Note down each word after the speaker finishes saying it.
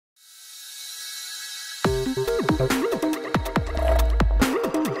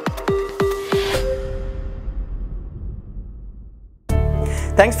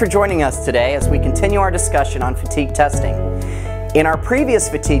Thanks for joining us today as we continue our discussion on fatigue testing. In our previous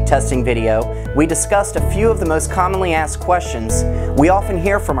fatigue testing video, we discussed a few of the most commonly asked questions we often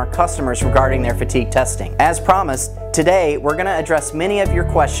hear from our customers regarding their fatigue testing. As promised, today we're going to address many of your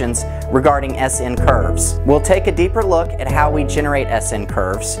questions regarding SN curves. We'll take a deeper look at how we generate SN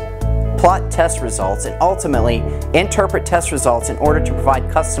curves, plot test results, and ultimately interpret test results in order to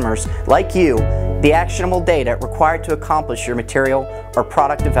provide customers like you the actionable data required to accomplish your material or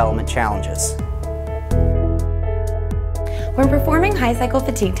product development challenges. When performing high cycle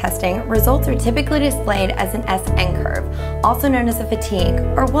fatigue testing, results are typically displayed as an SN curve, also known as a fatigue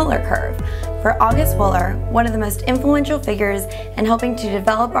or Wooler curve. For August Wooler, one of the most influential figures in helping to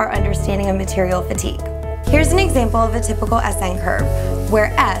develop our understanding of material fatigue. Here's an example of a typical SN curve,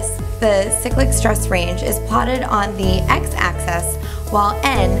 where S, the cyclic stress range, is plotted on the x-axis, while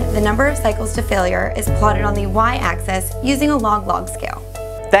N, the number of cycles to failure, is plotted on the y-axis using a log-log scale.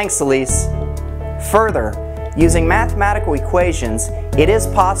 Thanks, Elise. Further, using mathematical equations, it is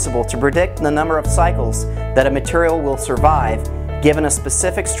possible to predict the number of cycles that a material will survive given a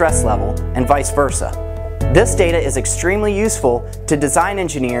specific stress level, and vice versa. This data is extremely useful to design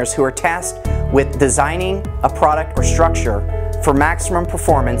engineers who are tasked with designing a product or structure for maximum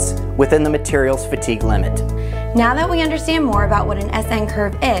performance within the material's fatigue limit. Now that we understand more about what an SN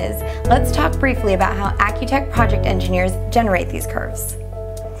curve is, let's talk briefly about how ACCUTEK project engineers generate these curves.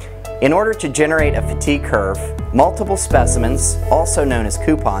 In order to generate a fatigue curve, multiple specimens, also known as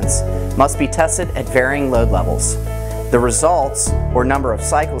coupons, must be tested at varying load levels. The results, or number of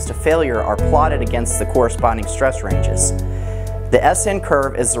cycles to failure, are plotted against the corresponding stress ranges. The SN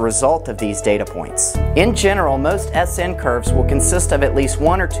curve is the result of these data points. In general, most SN curves will consist of at least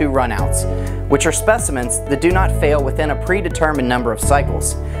one or two runouts, which are specimens that do not fail within a predetermined number of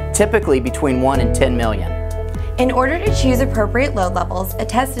cycles, typically between 1 and 10 million. In order to choose appropriate load levels, a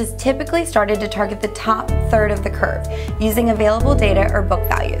test is typically started to target the top third of the curve, using available data or book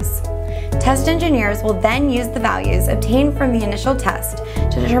values. Test engineers will then use the values obtained from the initial test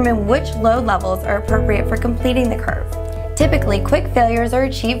to determine which load levels are appropriate for completing the curve. Typically, quick failures are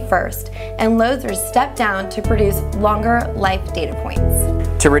achieved first, and loads are stepped down to produce longer life data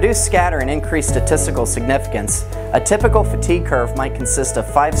points. To reduce scatter and increase statistical significance, a typical fatigue curve might consist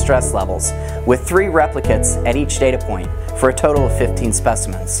of 5 stress levels, with 3 replicates at each data point, for a total of 15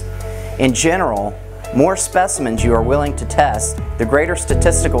 specimens. In general, more specimens you are willing to test, the greater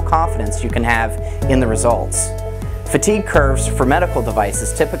statistical confidence you can have in the results. Fatigue curves for medical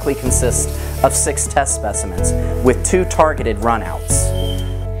devices typically consist of 6 test specimens with 2 targeted runouts.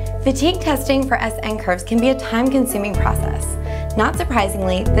 Fatigue testing for SN curves can be a time-consuming process. Not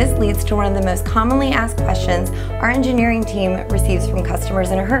surprisingly, this leads to one of the most commonly asked questions our engineering team receives from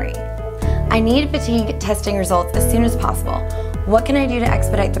customers in a hurry. I need fatigue testing results as soon as possible. What can I do to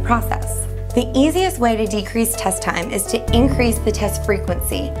expedite the process? The easiest way to decrease test time is to increase the test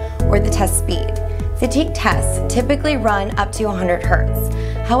frequency, or the test speed. Fatigue tests typically run up to 100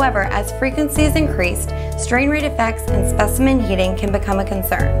 Hz. However, as frequency is increased, strain rate effects and specimen heating can become a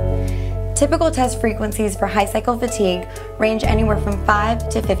concern. Typical test frequencies for high cycle fatigue range anywhere from 5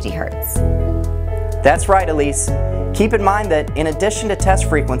 to 50 Hz. That's right, Elise. Keep in mind that in addition to test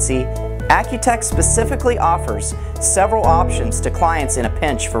frequency, ACCUTEK specifically offers several options to clients in a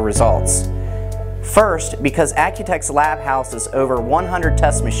pinch for results. First, because ACCUTEK's lab houses over 100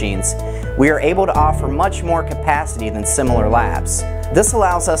 test machines, we are able to offer much more capacity than similar labs. This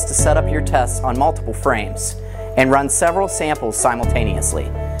allows us to set up your tests on multiple frames and run several samples simultaneously.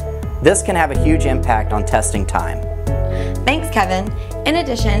 This can have a huge impact on testing time. Thanks, Kevin. In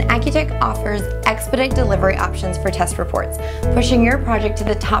addition, ACCUTEK offers expedite delivery options for test reports, pushing your project to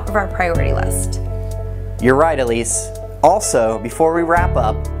the top of our priority list. You're right, Elise. Also, before we wrap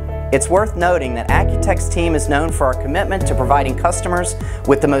up, it's worth noting that ACCUTEK's team is known for our commitment to providing customers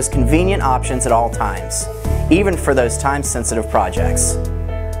with the most convenient options at all times, even for those time-sensitive projects.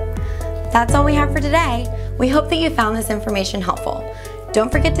 That's all we have for today. We hope that you found this information helpful.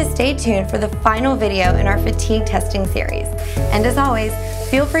 Don't forget to stay tuned for the final video in our fatigue testing series. And as always,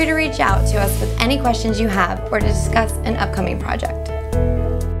 feel free to reach out to us with any questions you have or to discuss an upcoming project.